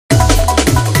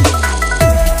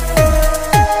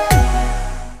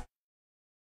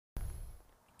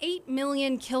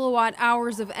million kilowatt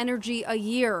hours of energy a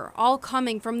year, all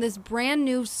coming from this brand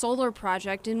new solar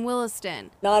project in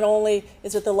Williston. Not only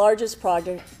is it the largest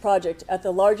project at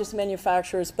the largest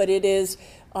manufacturers, but it is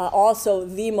also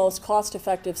the most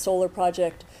cost-effective solar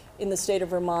project in the state of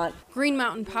Vermont. Green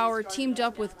Mountain Power teamed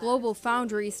up with Global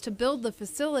Foundries to build the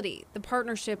facility. The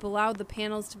partnership allowed the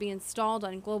panels to be installed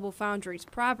on Global Foundries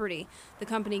property. The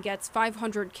company gets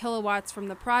 500 kilowatts from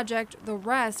the project. The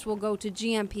rest will go to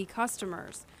GMP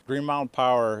customers. Green Mountain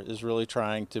Power is really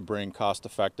trying to bring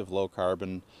cost-effective,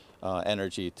 low-carbon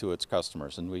energy to its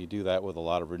customers, and we do that with a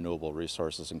lot of renewable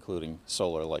resources, including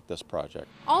solar like this project.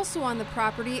 Also on the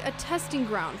property, a testing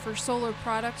ground for solar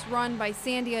products run by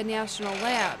Sandia National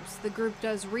Labs. The group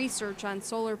does research on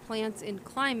solar plants in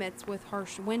climates with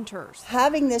harsh winters.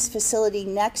 Having this facility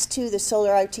next to the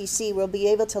solar RTC, we'll be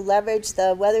able to leverage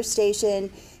the weather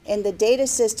station and the data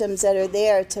systems that are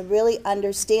there to really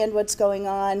understand what's going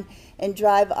on and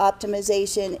drive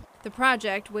optimization. The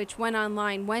project, which went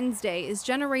online Wednesday, is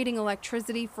generating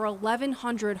electricity for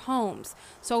 1,100 homes.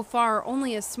 So far,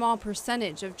 only a small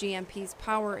percentage of GMP's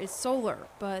power is solar,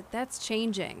 but that's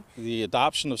changing. The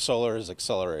adoption of solar is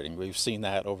accelerating. We've seen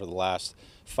that over the last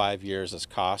 5 years as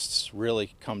costs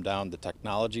really come down. The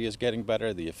technology is getting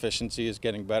better, the efficiency is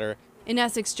getting better. In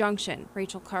Essex Junction,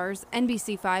 Rachel Kars,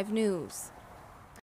 NBC5 News.